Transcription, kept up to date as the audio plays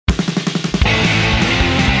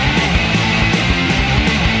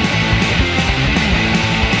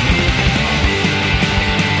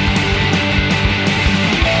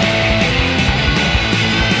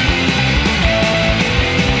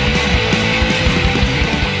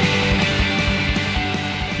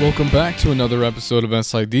Welcome back to another episode of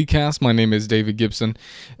SIDcast. My name is David Gibson.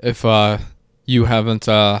 If you haven't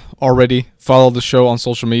already followed the show on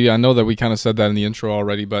social media, I know that we kind of said that in the intro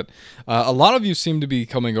already, but a lot of you seem to be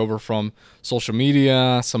coming over from social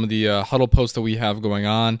media, some of the huddle posts that we have going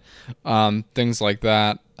on, things like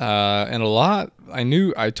that. And a lot,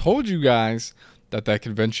 I told you guys that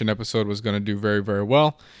convention episode was going to do very, very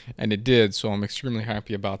well, and it did, so I'm extremely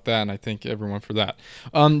happy about that, and I thank everyone for that.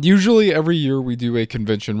 Usually every year we do a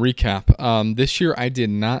convention recap. This year I did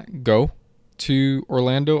not go to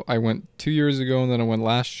Orlando. I went 2 years ago, and then I went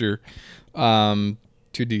last year to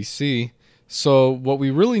DC. So what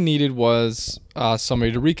we really needed was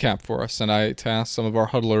somebody to recap for us, and I tasked some of our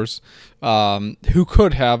huddlers who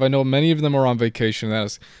could have. I know many of them are on vacation. That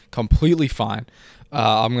is completely fine.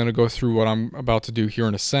 I'm going to go through what I'm about to do here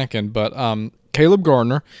in a second, but Caleb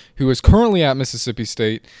Garner, who is currently at Mississippi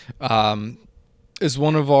State, is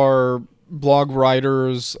one of our blog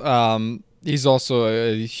writers. He's also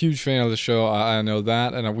a huge fan of the show. I know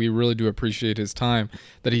that, and we really do appreciate his time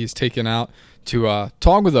that he's taken out to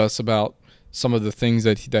talk with us about some of the things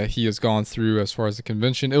that he has gone through as far as the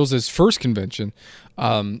convention. It was his first convention.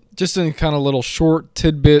 Just in kind of little short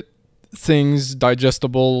tidbit things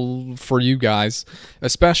digestible for you guys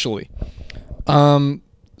especially.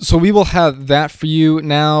 So we will have that for you.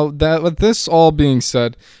 Now, that with this all being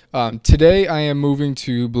said, today I am moving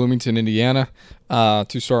to Bloomington, Indiana,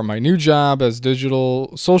 to start my new job as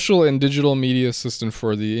social and digital media assistant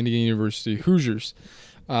for the Indiana University Hoosiers.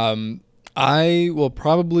 I will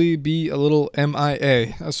probably be a little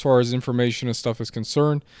MIA as far as information and stuff is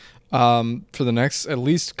concerned for the next at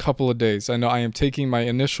least couple of days. I know I am taking my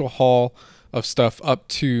initial haul of stuff up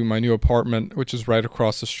to my new apartment, which is right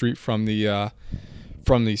across the street from the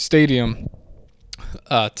stadium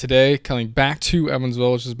today, coming back to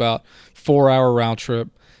Evansville, which is about 4-hour round trip.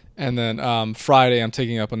 And then Friday I'm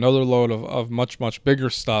taking up another load of much, much bigger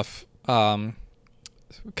stuff, kind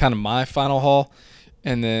of my final haul.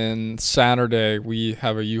 And then Saturday we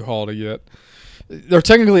have a U-Haul to get. They're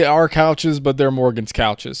technically our couches, but they're Morgan's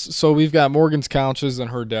couches. So we've got Morgan's couches and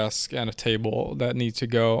her desk and a table that need to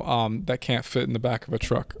go, that can't fit in the back of a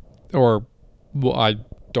truck. Or I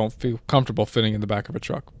don't feel comfortable fitting in the back of a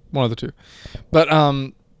truck. One of the two. But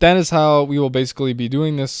that is how we will basically be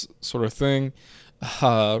doing this sort of thing.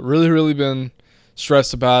 Really been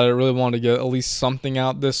stressed about it. Really wanted to get at least something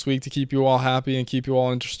out this week to keep you all happy and keep you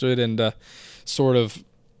all interested and sort of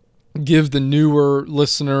give the newer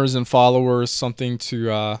listeners and followers something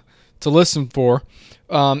to listen for.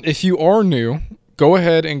 If you are new, go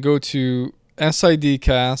ahead and go to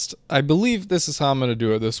SIDcast. I believe this is how I'm going to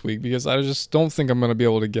do it this week because I just don't think I'm going to be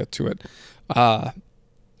able to get to it. Well,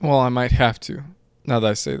 I might have to. Now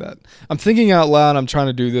that I say that, I'm thinking out loud. I'm trying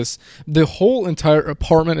to do this. The whole entire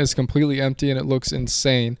apartment is completely empty and it looks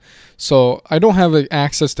insane. So I don't have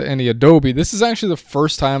access to any Adobe. This is actually the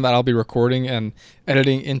first time that I'll be recording and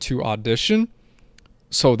editing into Audition.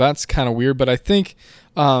 So that's kind of weird. But I think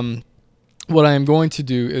what I am going to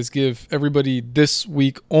do is give everybody this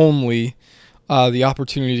week only the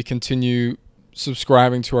opportunity to continue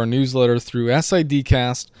subscribing to our newsletter through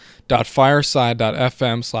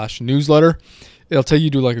sidcast.fireside.fm/newsletter. It'll tell you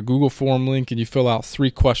to do like a Google form link and you fill out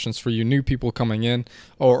 3 questions for you new people coming in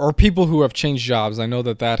or people who have changed jobs. I know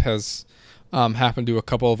that has happened to a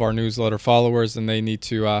couple of our newsletter followers and they need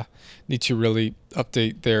to really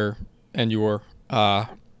update their and your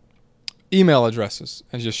email addresses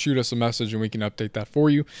and just shoot us a message and we can update that for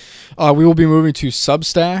you. We will be moving to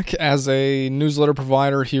Substack as a newsletter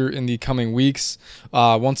provider here in the coming weeks.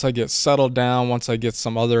 Once I get settled down, once I get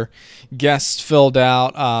some other guests filled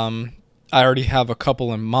out, I already have a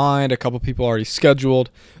couple in mind, a couple people already scheduled.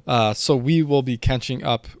 So we will be catching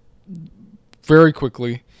up very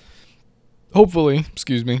quickly, hopefully,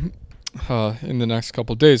 in the next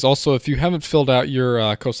couple of days. Also, if you haven't filled out your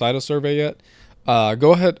COSIDA survey yet,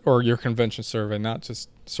 go ahead, or your convention survey, not just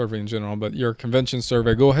survey in general, but your convention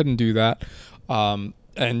survey, go ahead and do that.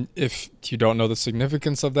 And if you don't know the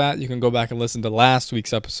significance of that, you can go back and listen to last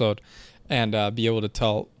week's episode and be able to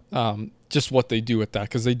tell just what they do with that,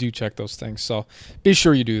 because they do check those things. So be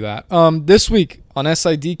sure you do that. This week on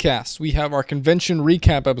SIDcast, we have our convention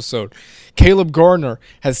recap episode. Caleb Garner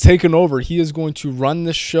has taken over. He is going to run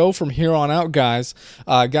this show from here on out, guys.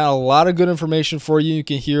 Got a lot of good information for you. You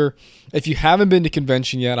can hear, if you haven't been to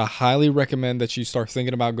convention yet, I highly recommend that you start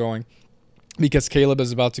thinking about going. because Caleb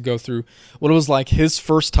is about to go through what it was like his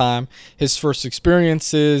first time, his first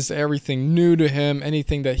experiences, everything new to him,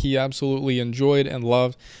 anything that he absolutely enjoyed and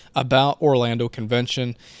loved about Orlando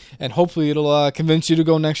Convention. And hopefully it'll convince you to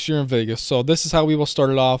go next year in Vegas. So this is how we will start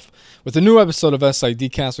it off with a new episode of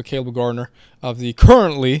SIDcast with Caleb Garner of the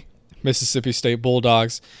currently Mississippi State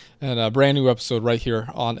Bulldogs, and a brand new episode right here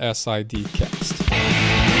on SIDcast.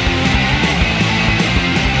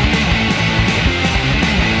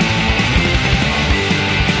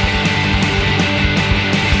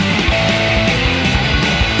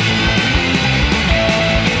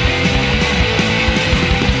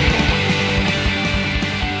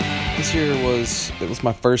 It was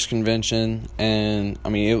my first convention, and I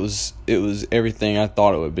mean it was everything I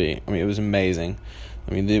thought it would be. I mean, it was amazing.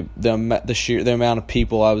 I mean, the amount of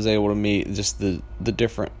people I was able to meet, just the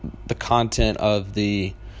content of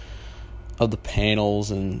the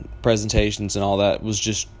panels and presentations and all that was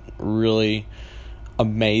just really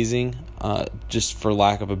amazing. Just for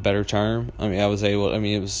lack of a better term, I mean, it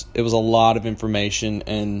was a lot of information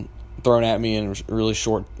and thrown at me in a really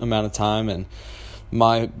short amount of time. And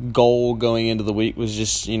my goal going into the week was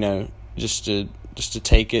just to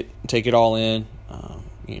take it all in,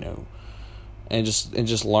 and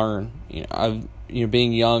just learn.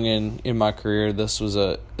 Being young and in my career, this was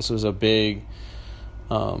a big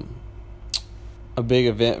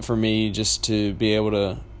event for me, just to be able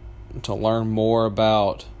to learn more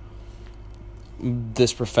about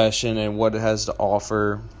this profession and what it has to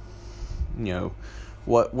offer.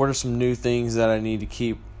 What are some new things that I need to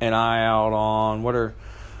keep an eye out on? What are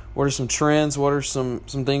some trends? What are some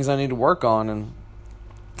things I need to work on? And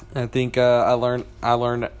I think I learned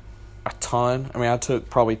a ton. I mean, I took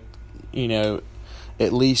probably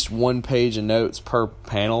at least 1 page of notes per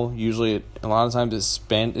panel. Usually, a lot of times it's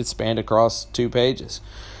spanned across 2 pages.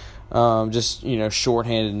 Just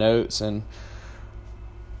shorthanded notes, and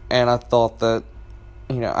I thought that.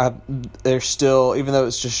 There's still, even though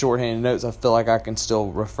it's just shorthanded notes, I feel like I can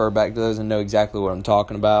still refer back to those and know exactly what I'm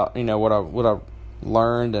talking about. What I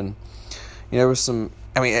learned, and there was some.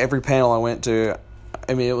 I mean, every panel I went to,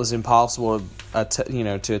 I mean, it was impossible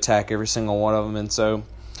to attack every single one of them, and so,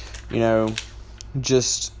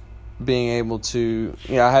 just being able to,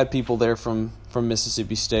 I had people there from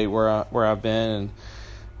Mississippi State where I've been, and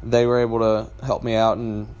they were able to help me out,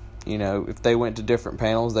 and if they went to different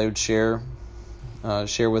panels, they would share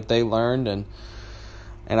what they learned, and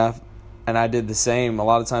I did the same. A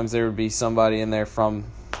lot of times there would be somebody in there from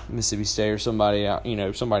Mississippi State, or somebody I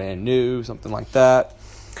knew, something like that.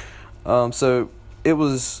 So it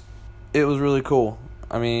was really cool.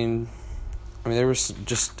 I mean there was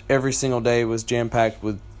just, every single day was jam-packed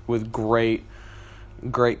with great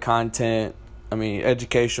content. I mean,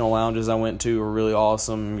 educational lounges I went to were really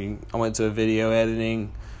awesome. I mean, I went to a video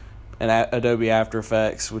editing and Adobe After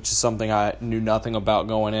Effects, which is something I knew nothing about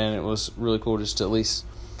going in. It was really cool just to at least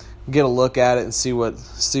get a look at it and see what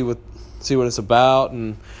it's about,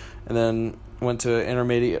 and then went to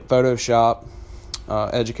intermediate Photoshop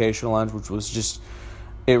educational lounge, which was just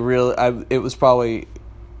it was probably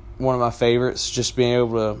one of my favorites. Just being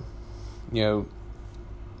able to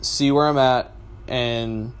see where I'm at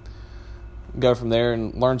and go from there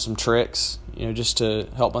and learn some tricks, just to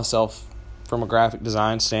help myself from a graphic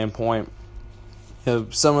design standpoint.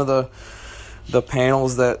 Some of the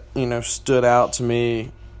panels that stood out to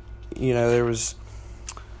me, there was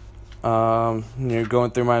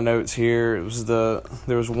going through my notes here,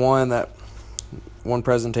 there was one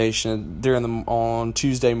presentation on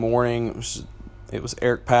Tuesday morning. It was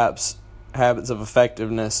Eric Papp's Habits of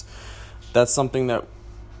Effectiveness. That's something that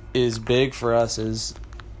is big for us as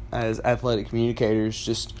athletic communicators,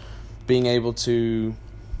 just being able to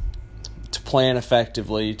plan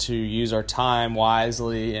effectively, to use our time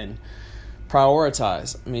wisely, and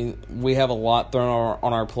prioritize. I mean, we have a lot thrown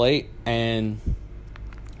on our plate, and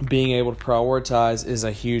being able to prioritize is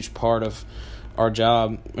a huge part of our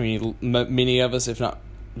job. I mean, many of us, if not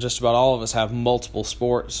just about all of us, have multiple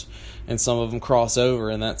sports, and some of them cross over,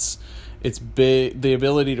 and it's big. The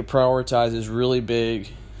ability to prioritize is really big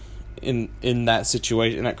in that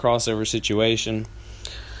situation, in that crossover situation.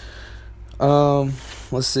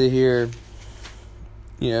 Let's see here.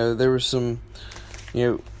 There was some,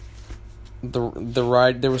 there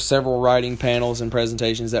were several writing panels and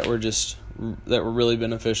presentations that were really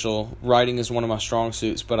beneficial. Writing is one of my strong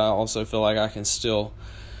suits, but I also feel like I can still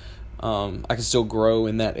grow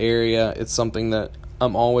in that area. It's something that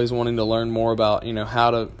I'm always wanting to learn more about.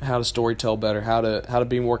 How to storytell better, how to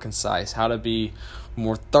be more concise, how to be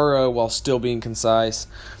more thorough while still being concise.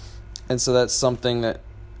 And so that's something that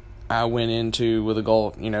I went into with a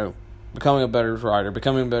goal of, becoming a better writer,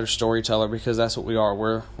 becoming a better storyteller, because that's what we are.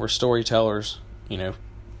 We're storytellers,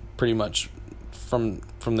 pretty much from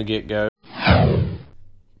the get-go.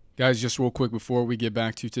 Guys, just real quick before we get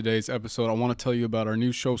back to today's episode, I want to tell you about our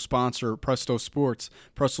new show sponsor, Presto Sports.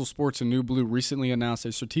 Presto Sports and New Blue recently announced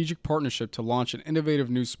a strategic partnership to launch an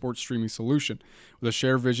innovative new sports streaming solution. With a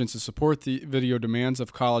shared vision to support the video demands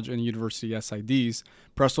of college and university SIDs,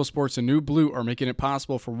 Presto Sports and New Blue are making it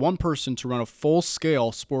possible for one person to run a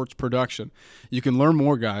full-scale sports production. You can learn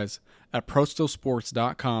more, guys, at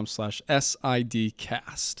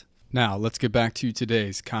prestosports.com/SIDcast. Now, let's get back to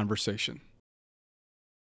today's conversation.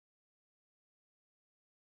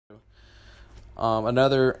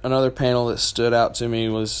 Another panel that stood out to me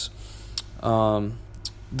was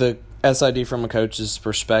the SID from a coach's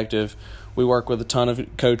perspective. We work with a ton of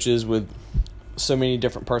coaches with so many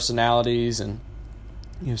different personalities and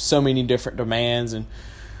so many different demands, and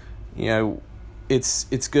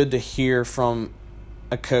it's good to hear from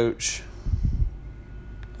a coach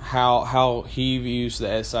how he views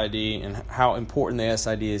the SID and how important the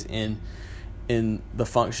SID is in the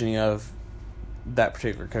functioning of that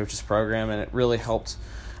particular coach's program. And it really helped.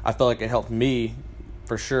 I feel like it helped me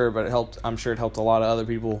for sure, but I'm sure it helped a lot of other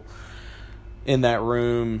people in that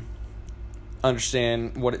room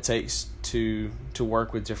understand what it takes to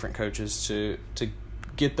work with different coaches, to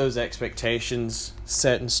get those expectations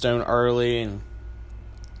set in stone early, and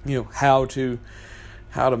how to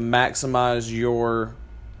maximize your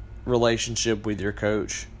relationship with your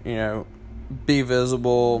coach. Be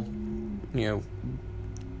visible,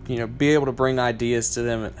 be able to bring ideas to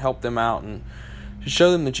them and help them out, and to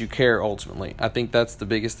show them that you care. Ultimately, I think that's the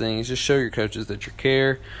biggest thing, is just show your coaches that you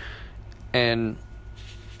care, and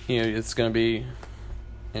it's going to be,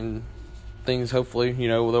 and things hopefully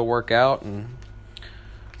they'll work out. And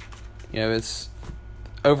it's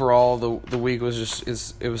overall the week was just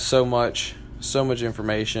it was so much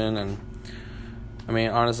information, and I mean,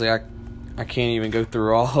 honestly, I can't even go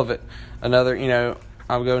through all of it. I'm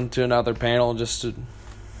going to another panel just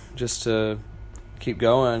to keep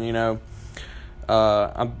going.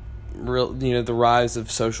 I'm real. The rise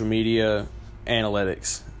of social media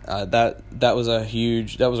analytics. That was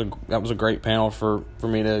a great panel for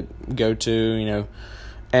me to go to.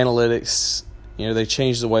 Analytics. They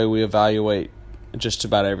changed the way we evaluate just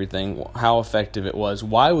about everything. How effective it was.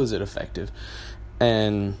 Why was it effective?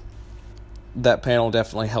 And that panel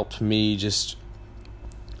definitely helped me just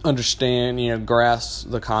understand, grasp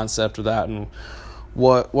the concept of that, and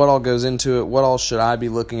what all goes into it. What all should I be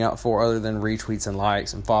looking out for other than retweets and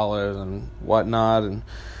likes and follows and whatnot? And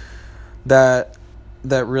that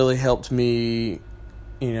really helped me,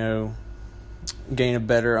 gain a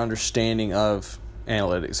better understanding of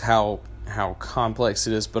analytics, how complex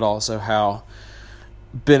it is, but also how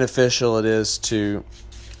beneficial it is to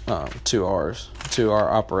our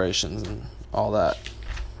operations and all that.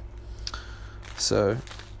 So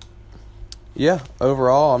yeah,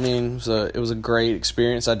 overall, I mean, it was a great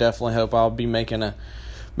experience. I definitely hope I'll be making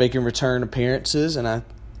return appearances, and I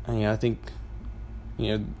think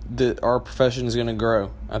that our profession is going to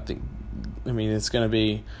grow. It's going to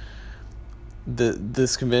be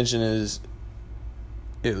this convention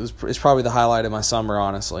it's probably the highlight of my summer.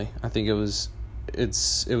 Honestly, I think it was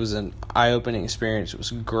an eye-opening experience. It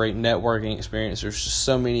was a great networking experience. There's just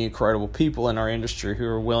so many incredible people in our industry who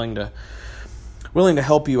are willing to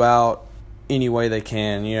help you out any way they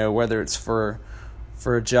can, whether it's for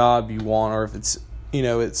a job you want, or if it's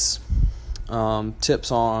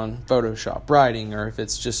tips on Photoshop writing, or if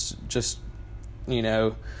it's just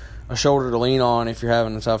a shoulder to lean on if you're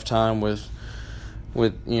having a tough time with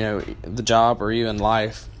the job or even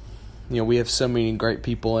life. We have so many great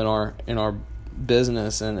people in our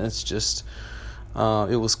business, and it's just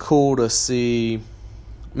it was cool to to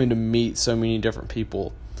meet so many different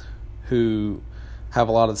people who have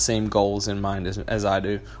a lot of the same goals in mind as I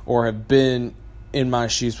do, or have been in my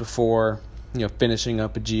shoes before, finishing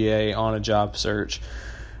up a GA on a job search.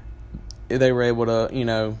 They were able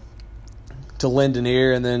to, to lend an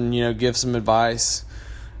ear and then, give some advice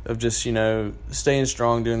of just, staying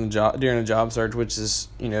strong during a job search, which is,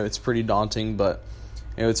 it's pretty daunting, but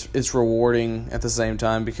it's rewarding at the same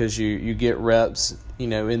time, because you get reps, in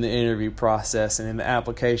the interview process and in the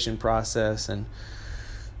application process, and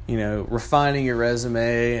refining your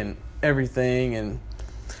resume and everything. And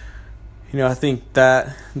I think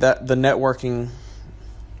that the networking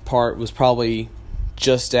part was probably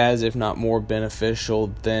just as, if not more, beneficial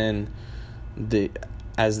than the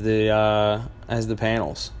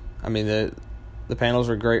panels. I mean, the panels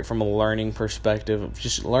were great from a learning perspective, of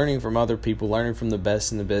just learning from other people, learning from the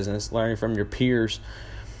best in the business, learning from your peers.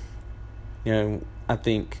 I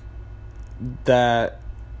think that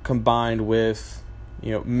combined with,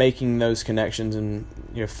 making those connections and,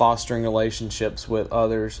 fostering relationships with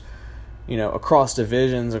others, across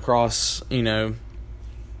divisions, across,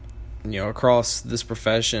 across this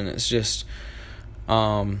profession, it's just,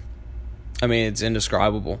 it's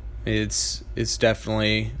indescribable. It's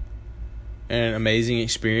definitely an amazing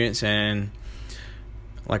experience, and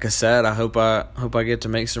like I said, I hope I get to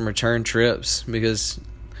make some return trips, because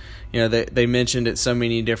they mentioned it so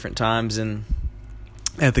many different times, and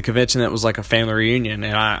at the convention that was like a family reunion,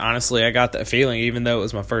 and I got that feeling, even though it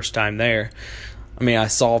was my first time there. I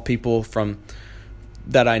saw people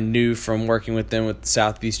that I knew from working with them with the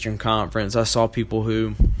Southeastern Conference. I saw people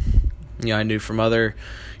who I knew from other,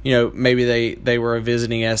 maybe they were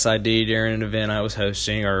visiting SID during an event I was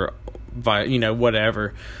hosting, or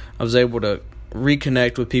whatever. I was able to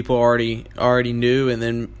reconnect with people already knew, and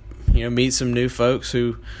then meet some new folks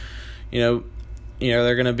who they're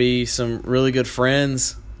going to be some really good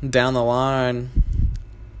friends down the line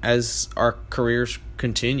as our careers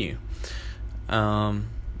continue.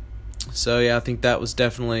 So yeah, I think that was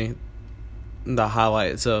definitely the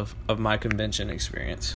highlights of my convention experience.